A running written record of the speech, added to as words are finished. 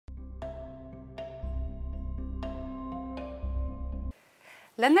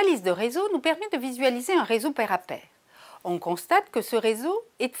L'analyse de réseau nous permet de visualiser un réseau pair à pair. On constate que ce réseau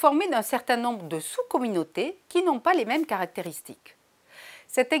est formé d'un certain nombre de sous-communautés qui n'ont pas les mêmes caractéristiques.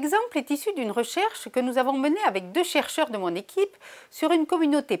 Cet exemple est issu d'une recherche que nous avons menée avec 2 chercheurs de mon équipe sur une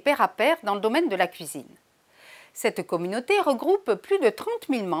communauté pair à pair dans le domaine de la cuisine. Cette communauté regroupe plus de 30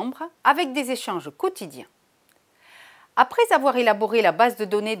 000 membres avec des échanges quotidiens. Après avoir élaboré la base de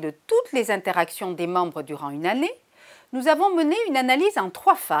données de toutes les interactions des membres durant une année, nous avons mené une analyse en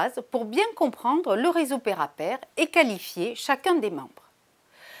 3 phases pour bien comprendre le réseau pair à pair et qualifier chacun des membres.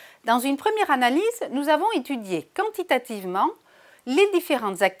 Dans une première analyse, nous avons étudié quantitativement les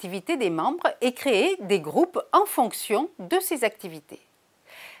différentes activités des membres et créé des groupes en fonction de ces activités.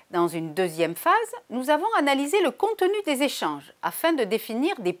 Dans une deuxième phase, nous avons analysé le contenu des échanges afin de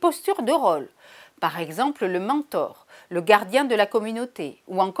définir des postures de rôle, par exemple le mentor, le gardien de la communauté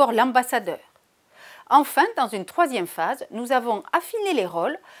ou encore l'ambassadeur. Enfin, dans une troisième phase, nous avons affiné les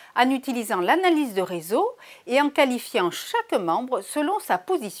rôles en utilisant l'analyse de réseau et en qualifiant chaque membre selon sa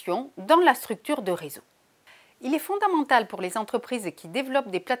position dans la structure de réseau. Il est fondamental pour les entreprises qui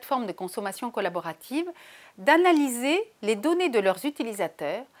développent des plateformes de consommation collaborative d'analyser les données de leurs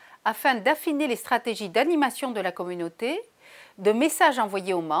utilisateurs afin d'affiner les stratégies d'animation de la communauté, de messages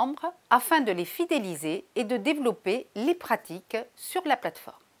envoyés aux membres afin de les fidéliser et de développer les pratiques sur la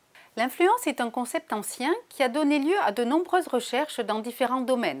plateforme. L'influence est un concept ancien qui a donné lieu à de nombreuses recherches dans différents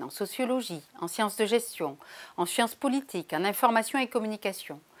domaines, en sociologie, en sciences de gestion, en sciences politiques, en information et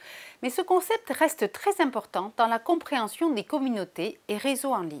communication. Mais ce concept reste très important dans la compréhension des communautés et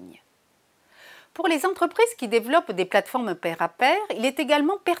réseaux en ligne. Pour les entreprises qui développent des plateformes pair à pair, il est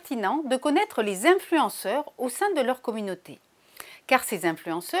également pertinent de connaître les influenceurs au sein de leur communauté, car ces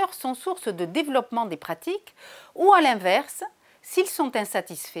influenceurs sont source de développement des pratiques ou, à l'inverse, s'ils sont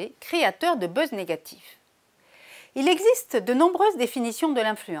insatisfaits, créateurs de buzz négatifs. Il existe de nombreuses définitions de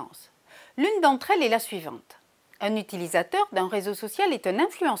l'influence. L'une d'entre elles est la suivante. Un utilisateur d'un réseau social est un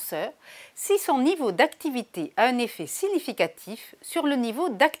influenceur si son niveau d'activité a un effet significatif sur le niveau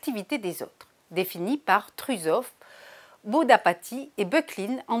d'activité des autres, défini par Trusov, Bodapati et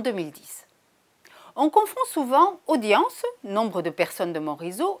Bucklin en 2010. On confond souvent audience, nombre de personnes de mon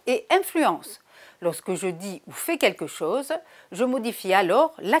réseau, et influence. Lorsque je dis ou fais quelque chose, je modifie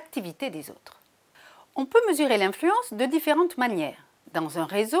alors l'activité des autres. On peut mesurer l'influence de différentes manières. Dans un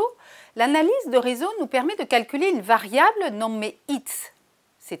réseau, l'analyse de réseau nous permet de calculer une variable nommée hits.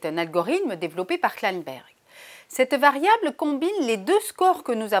 C'est un algorithme développé par Kleinberg. Cette variable combine les 2 scores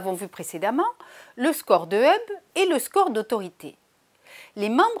que nous avons vus précédemment, le score de hub et le score d'autorité. Les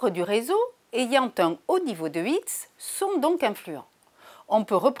membres du réseau ayant un haut niveau de hits sont donc influents. On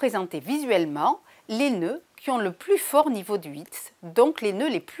peut représenter visuellement les nœuds qui ont le plus fort niveau de hits, donc les nœuds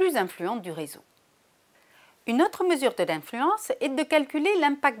les plus influents du réseau. Une autre mesure de l'influence est de calculer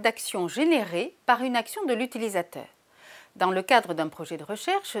l'impact d'action généré par une action de l'utilisateur. Dans le cadre d'un projet de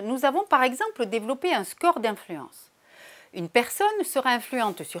recherche, nous avons par exemple développé un score d'influence. Une personne sera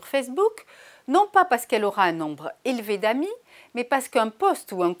influente sur Facebook, non pas parce qu'elle aura un nombre élevé d'amis, mais parce qu'un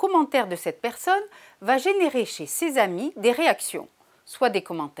post ou un commentaire de cette personne va générer chez ses amis des réactions, soit des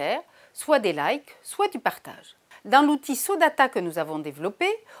commentaires, soit des likes, soit du partage. Dans l'outil SoData que nous avons développé,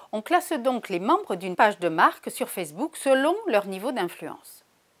 on classe donc les membres d'une page de marque sur Facebook selon leur niveau d'influence.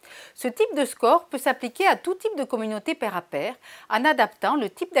 Ce type de score peut s'appliquer à tout type de communauté pair à pair en adaptant le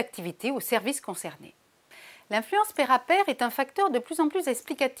type d'activité au service concerné. L'influence pair à pair est un facteur de plus en plus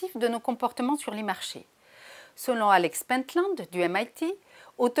explicatif de nos comportements sur les marchés. Selon Alex Pentland du MIT,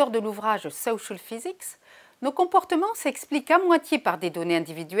 auteur de l'ouvrage Social Physics, nos comportements s'expliquent à moitié par des données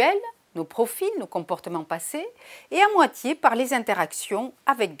individuelles, nos profils, nos comportements passés, et à moitié par les interactions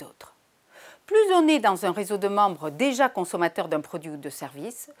avec d'autres. Plus on est dans un réseau de membres déjà consommateurs d'un produit ou de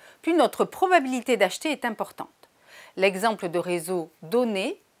service, plus notre probabilité d'acheter est importante. L'exemple de réseau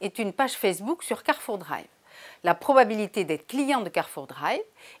donné est une page Facebook sur Carrefour Drive. La probabilité d'être client de Carrefour Drive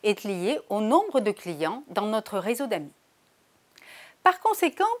est liée au nombre de clients dans notre réseau d'amis. Par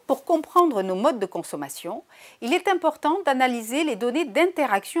conséquent, pour comprendre nos modes de consommation, il est important d'analyser les données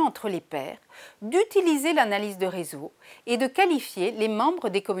d'interaction entre les pairs, d'utiliser l'analyse de réseau et de qualifier les membres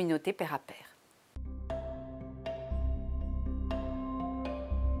des communautés pair à pair.